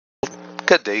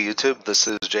Good day, YouTube. This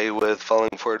is Jay with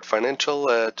Falling Forward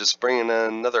Financial. Just bringing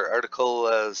another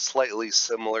article slightly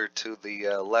similar to the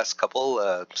last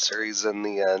couple series in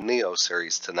the Nio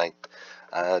series tonight.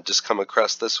 Just come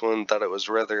across this one, thought it was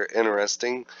rather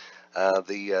interesting.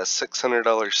 The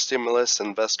 $600 stimulus,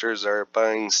 investors are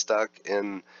buying stock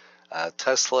in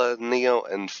Tesla, Nio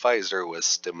And Pfizer with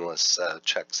stimulus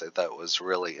checks. I thought was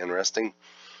really interesting.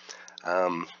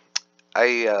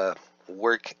 I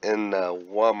work in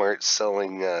Walmart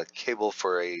selling cable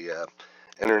for a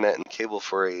internet and cable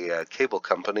for a cable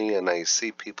company, and I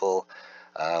see people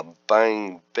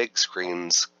buying big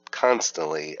screens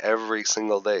constantly every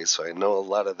single day. So I know a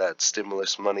lot of that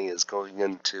stimulus money is going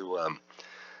into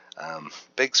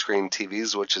big screen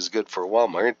TVs, which is good for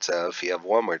Walmart if you have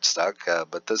Walmart stock.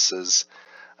 But this is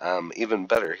even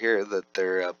better here that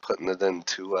they're putting it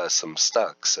into some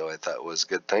stock. So I thought it was a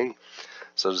good thing.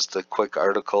 So just a quick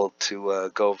article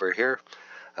to go over here.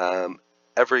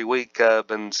 Every week,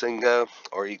 Benzinga,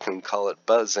 or you can call it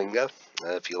Buzzinga,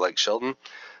 if you like Sheldon,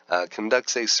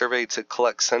 conducts a survey to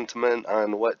collect sentiment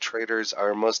on what traders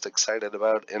are most excited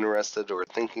about, interested, or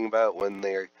thinking about when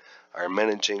they are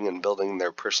managing and building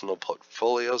their personal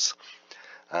portfolios.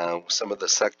 Some of the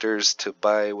sectors to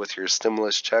buy with your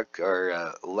stimulus check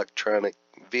are electronic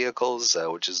vehicles,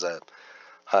 which is a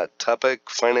hot topic,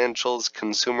 financials,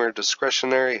 consumer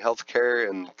discretionary, healthcare,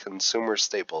 and consumer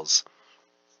staples.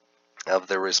 Of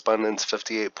the respondents,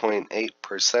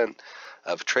 58.8%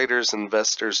 of traders and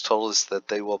investors told us that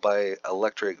they will buy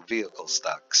electric vehicle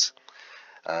stocks.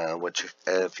 Which,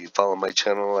 if you follow my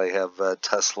channel, I have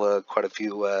Tesla, quite a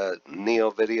few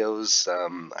Nio videos.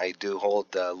 I do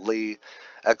hold Lee,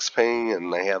 Xpeng,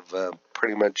 and I have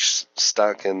pretty much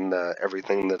stock in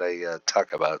everything that I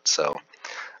talk about. So.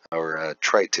 Or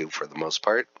try to, for the most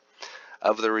part.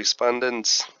 Of the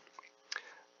respondents,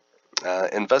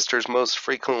 investors most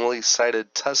frequently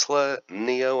cited Tesla,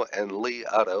 Nio, and Li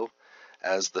Auto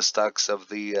as the stocks of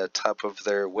the top of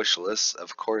their wish list.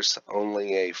 Of course,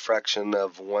 only a fraction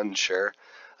of one share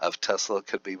of Tesla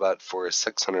could be bought for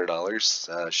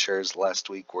 $600. Shares last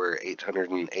week were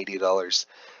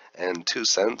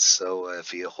 $880.02. So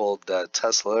if you hold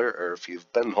Tesla, or if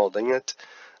you've been holding it,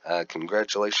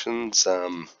 congratulations.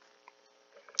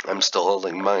 I'm still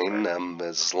holding mine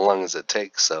as long as it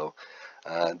takes, so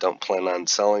don't plan on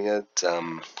selling it.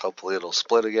 Hopefully it'll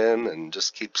split again and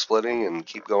just keep splitting and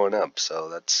keep going up. So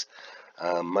that's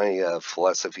my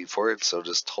philosophy for it, so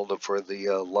just hold it for the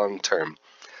long term.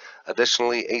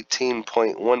 Additionally,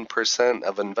 18.1%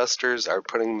 of investors are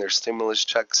putting their stimulus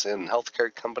checks in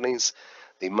healthcare companies.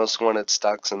 The most wanted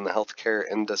stocks in the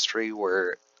healthcare industry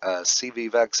were CV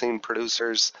vaccine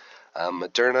producers,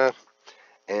 Moderna,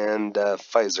 and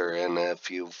Pfizer. And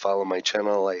if you follow my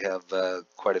channel, I have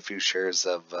quite a few shares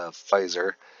of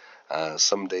Pfizer.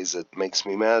 Some days it makes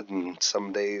me mad, and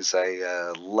some days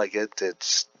I like it.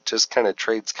 It's just kind of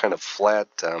trades kind of flat.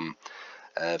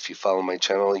 If you follow my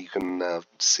channel, you can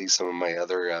see some of my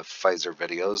other Pfizer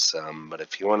videos. But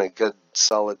if you want a good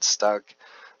solid stock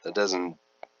that doesn't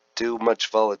do much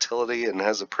volatility and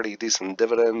has a pretty decent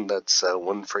dividend, that's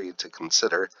one for you to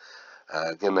consider.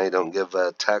 Again, I don't give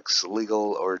tax,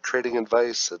 legal, or trading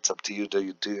advice. It's up to you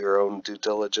to do your own due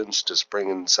diligence. Just bring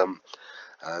in some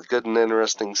good and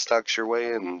interesting stocks your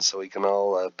way, and so we can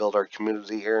all build our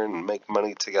community here and make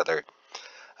money together.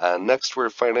 Next were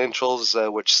financials,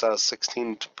 which saw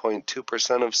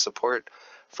 16.2% of support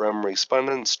from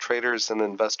respondents, traders, and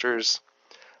investors.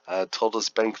 Told us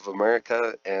Bank of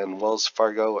America and Wells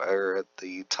Fargo are at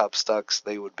the top stocks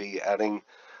they would be adding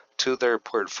to their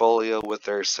portfolio with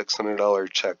their $600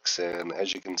 checks. And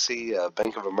as you can see,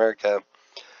 Bank of America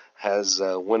has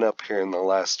went up here in the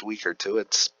last week or two.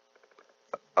 It's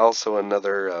also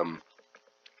another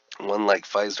one like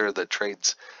Pfizer that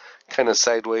trades kind of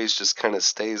sideways, just kind of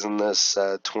stays in this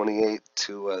 $28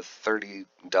 to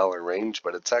 $30 range,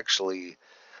 but it's actually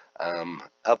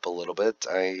up a little bit.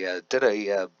 I did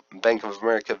a Bank of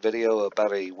America video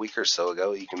about a week or so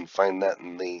ago. You can find that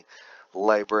in the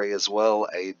library as well.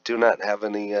 I do not have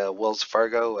any Wells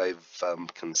Fargo. I've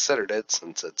considered it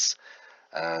since it's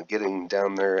getting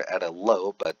down there at a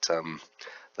low, but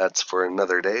that's for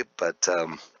another day. But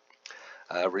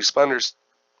respondents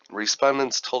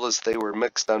told us they were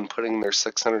mixed on putting their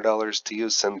 $600 to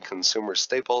use in consumer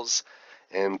staples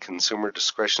and consumer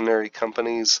discretionary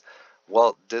companies.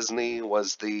 Walt Disney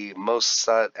was the most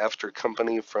sought after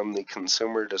company from the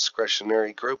consumer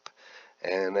discretionary group.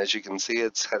 And as you can see,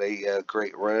 it's had a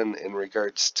great run in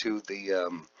regards to the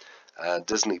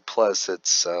Disney Plus.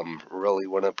 It's really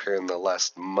went up here in the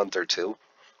last month or two.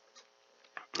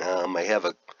 I have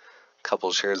a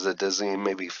couple shares of Disney,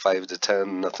 maybe 5 to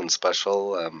 10, nothing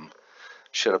special.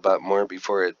 Should have bought more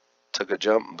before it took a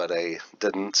jump, but I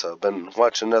didn't, so I've been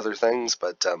watching other things.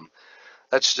 But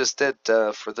that's just it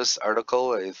for this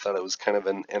article. I thought it was kind of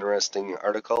an interesting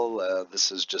article.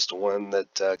 This is just one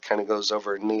that kind of goes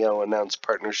over Nio announced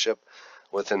partnership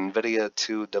with NVIDIA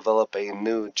to develop a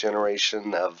new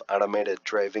generation of automated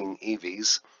driving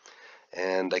EVs.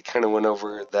 And I kind of went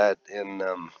over that in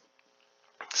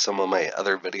some of my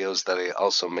other videos that I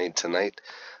also made tonight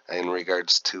in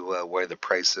regards to why the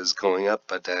price is going up.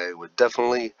 But I would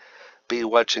definitely be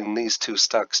watching these two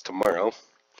stocks tomorrow.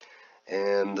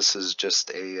 And this is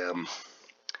just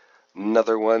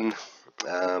another one.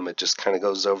 It just kind of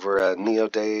goes over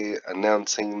Nio Day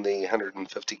announcing the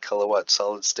 150 kilowatt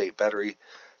solid state battery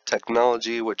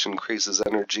technology, which increases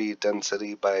energy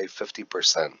density by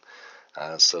 50%.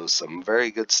 So some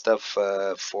very good stuff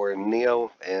for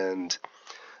Nio, and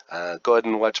go ahead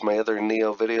and watch my other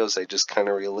Nio videos. I just kind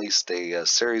of released a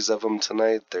series of them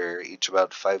tonight. They're each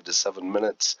about 5 to 7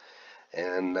 minutes,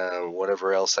 and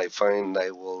whatever else I find,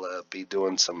 I will be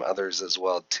doing some others as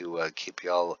well to keep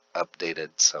y'all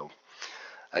updated. So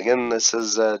again, this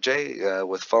is Jay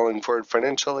with Falling Forward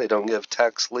Financial. I don't give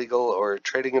tax, legal, or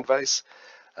trading advice.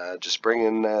 Just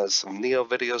bringing some Nio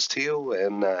videos to you,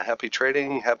 and happy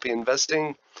trading, happy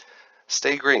investing.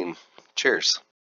 Stay green. Cheers.